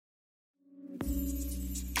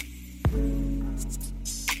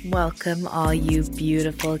Welcome, all you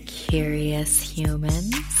beautiful, curious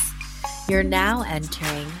humans. You're now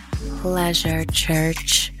entering Pleasure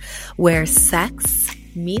Church, where sex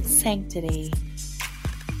meets sanctity.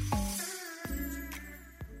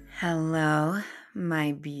 Hello,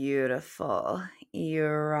 my beautiful,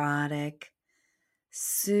 erotic,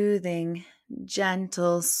 soothing,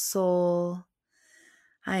 gentle soul.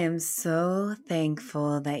 I am so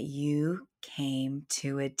thankful that you came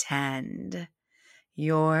to attend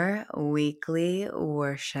your weekly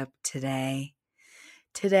worship today.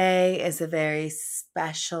 Today is a very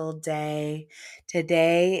special day.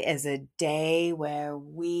 Today is a day where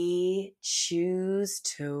we choose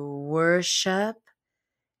to worship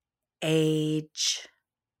age.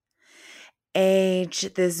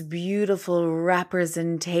 Age, this beautiful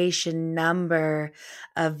representation number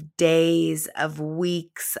of days, of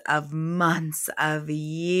weeks, of months, of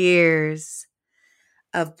years,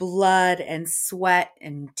 of blood and sweat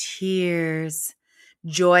and tears,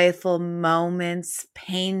 joyful moments,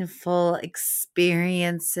 painful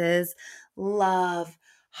experiences, love,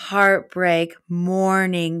 heartbreak,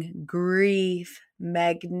 mourning, grief,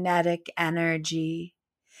 magnetic energy.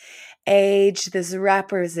 Age, this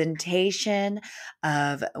representation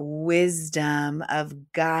of wisdom,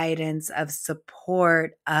 of guidance, of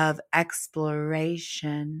support, of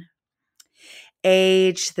exploration.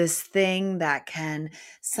 Age, this thing that can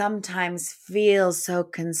sometimes feel so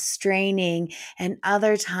constraining and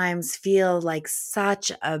other times feel like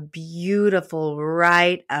such a beautiful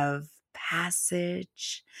rite of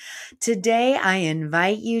passage. Today, I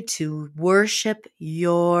invite you to worship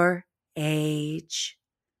your age.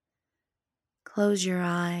 Close your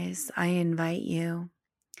eyes. I invite you.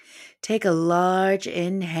 Take a large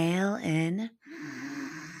inhale in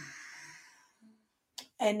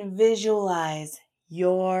and visualize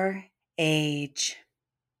your age.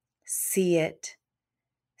 See it.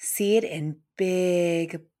 See it in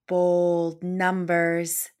big, bold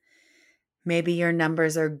numbers. Maybe your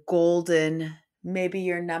numbers are golden. Maybe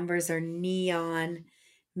your numbers are neon.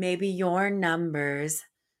 Maybe your numbers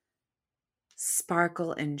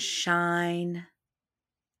sparkle and shine.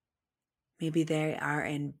 Maybe they are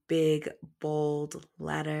in big, bold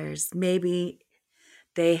letters. Maybe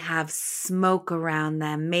they have smoke around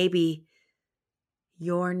them. Maybe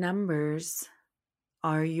your numbers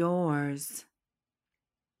are yours.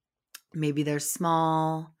 Maybe they're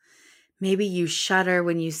small. Maybe you shudder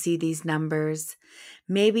when you see these numbers.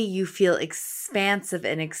 Maybe you feel expansive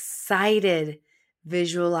and excited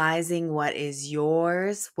visualizing what is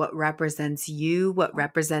yours, what represents you, what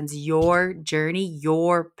represents your journey,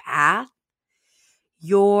 your path,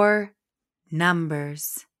 your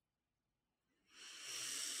numbers.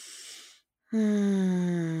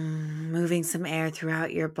 Moving some air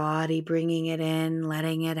throughout your body, bringing it in,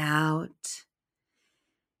 letting it out.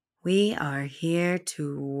 We are here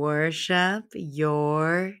to worship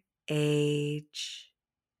your age.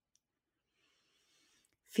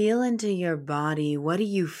 Feel into your body. What do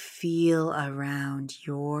you feel around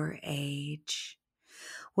your age?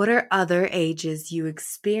 What are other ages you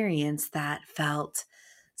experienced that felt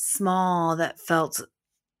small, that felt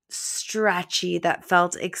stretchy, that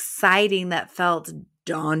felt exciting, that felt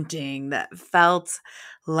daunting, that felt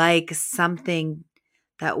like something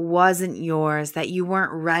that wasn't yours, that you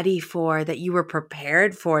weren't ready for, that you were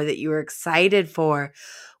prepared for, that you were excited for?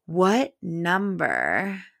 What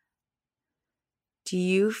number do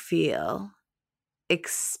you feel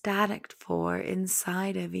ecstatic for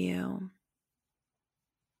inside of you?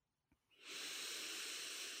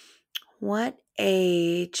 What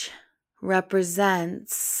age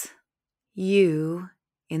represents you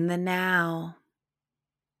in the now?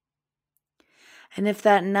 And if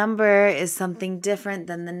that number is something different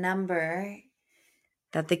than the number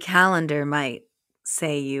that the calendar might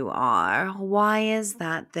say you are, why is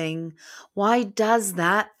that thing? Why does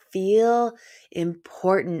that feel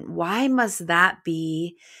important? Why must that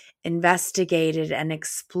be investigated and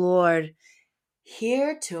explored?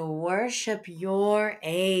 Here to worship your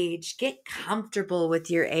age. Get comfortable with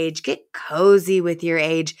your age. Get cozy with your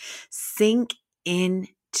age. Sink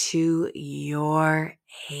into your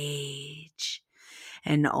age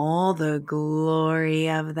and all the glory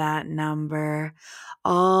of that number,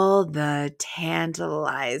 all the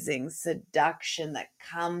tantalizing seduction that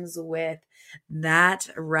comes with that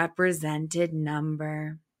represented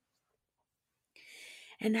number.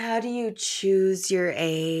 And how do you choose your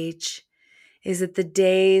age? Is it the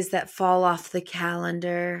days that fall off the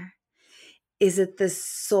calendar? Is it the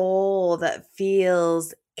soul that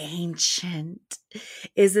feels ancient?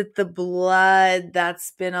 Is it the blood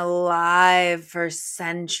that's been alive for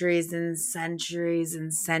centuries and centuries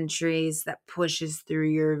and centuries that pushes through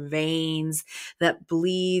your veins, that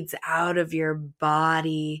bleeds out of your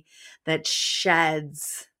body, that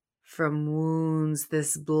sheds from wounds,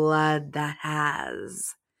 this blood that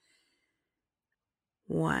has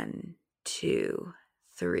 1, 2,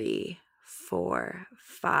 3, 4,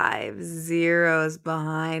 5 zeros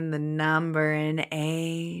behind the number in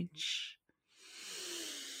age?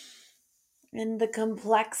 And the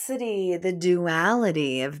complexity, the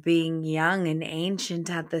duality of being young and ancient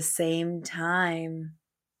at the same time.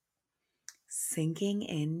 Sinking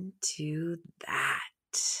into that.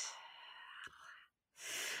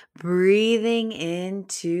 Breathing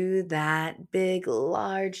into that big,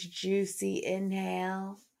 large, juicy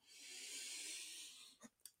inhale.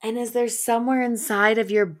 And is there somewhere inside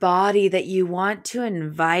of your body that you want to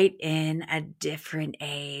invite in a different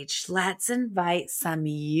age? Let's invite some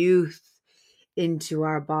youth into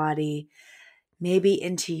our body, maybe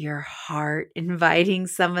into your heart, inviting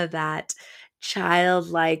some of that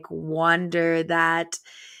childlike wonder, that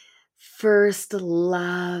first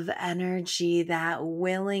love energy, that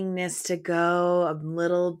willingness to go a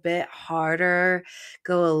little bit harder,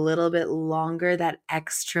 go a little bit longer, that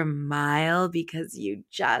extra mile, because you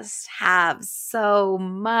just have so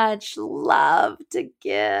much love to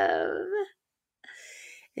give.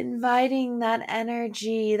 Inviting that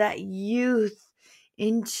energy, that youth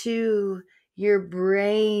into your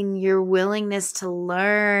brain, your willingness to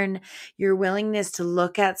learn, your willingness to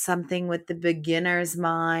look at something with the beginner's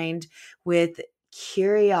mind, with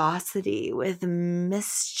curiosity, with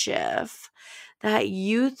mischief, that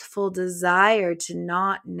youthful desire to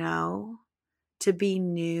not know, to be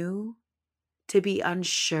new, to be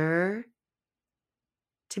unsure,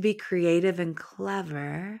 to be creative and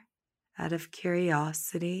clever out of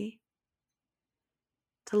curiosity,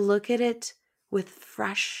 to look at it with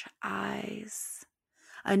fresh eyes,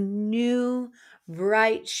 a new,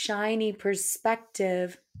 bright, shiny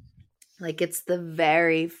perspective, like it's the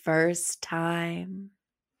very first time.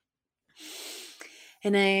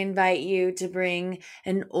 And I invite you to bring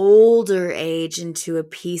an older age into a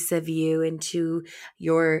piece of you, into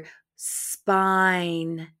your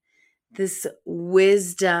spine, this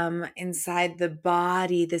wisdom inside the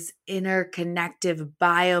body, this interconnective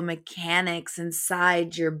biomechanics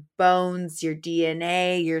inside your bones, your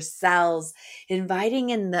DNA, your cells, inviting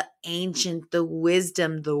in the ancient, the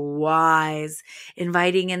wisdom, the wise,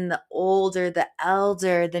 inviting in the older, the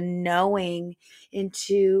elder, the knowing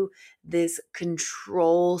into this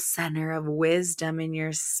control center of wisdom in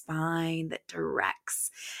your spine that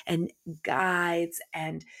directs and guides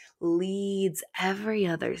and leads every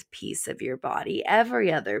other piece of your body,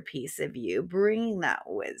 every other piece of you, bringing that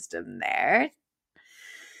wisdom there.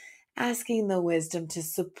 Asking the wisdom to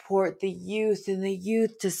support the youth and the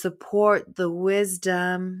youth to support the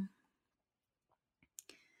wisdom.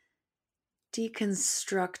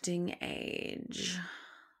 Deconstructing age.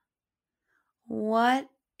 What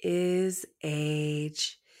is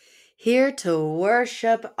age? Here to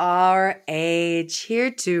worship our age, here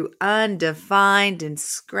to undefined and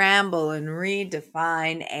scramble and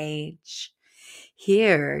redefine age.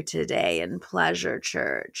 Here today in Pleasure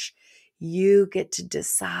Church, you get to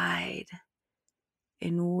decide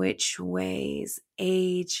in which ways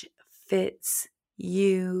age fits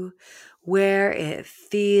you, where it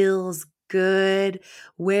feels good,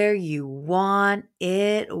 where you want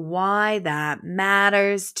it, why that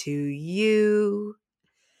matters to you.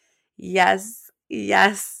 Yes,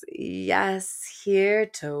 yes, yes, here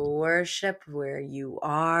to worship where you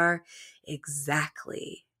are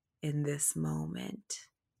exactly in this moment,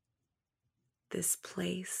 this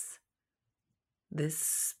place, this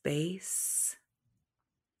space,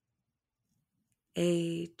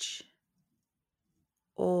 age,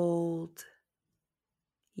 old,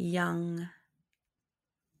 young,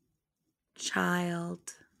 child.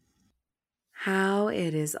 How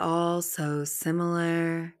it is all so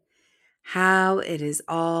similar, how it is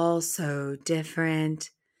all so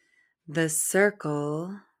different. The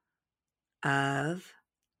circle of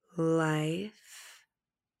life.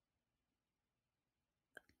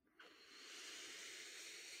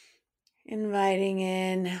 Inviting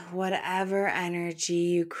in whatever energy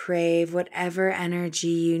you crave, whatever energy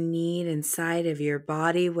you need inside of your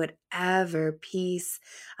body, whatever piece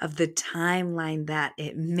of the timeline that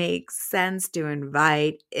it makes sense to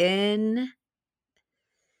invite in.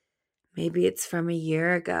 Maybe it's from a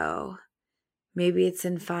year ago. Maybe it's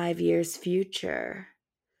in 5 years future.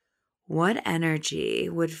 What energy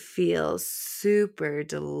would feel super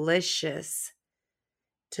delicious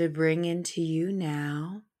to bring into you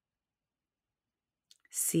now?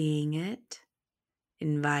 seeing it,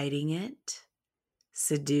 inviting it,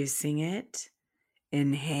 seducing it,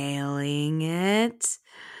 inhaling it,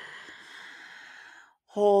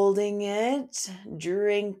 holding it,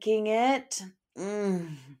 drinking it,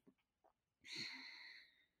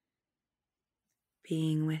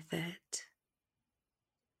 being with it.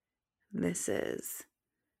 This is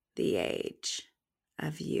the age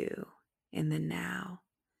of you in the now,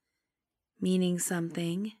 meaning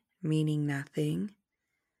something, meaning nothing,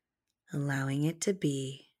 allowing it to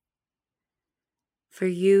be. For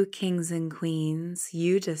you, kings and queens,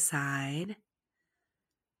 you decide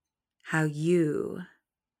how you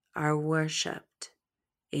are worshipped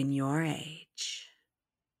in your age.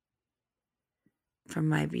 From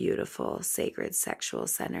my beautiful sacred sexual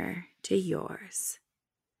center to yours,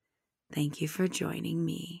 thank you for joining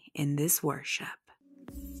me in this worship.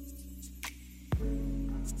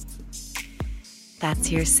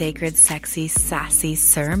 That's your sacred, sexy, sassy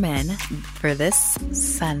sermon for this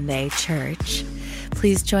Sunday, church.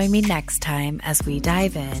 Please join me next time as we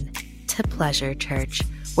dive in to Pleasure Church,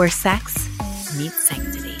 where sex meets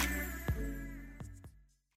sanctity.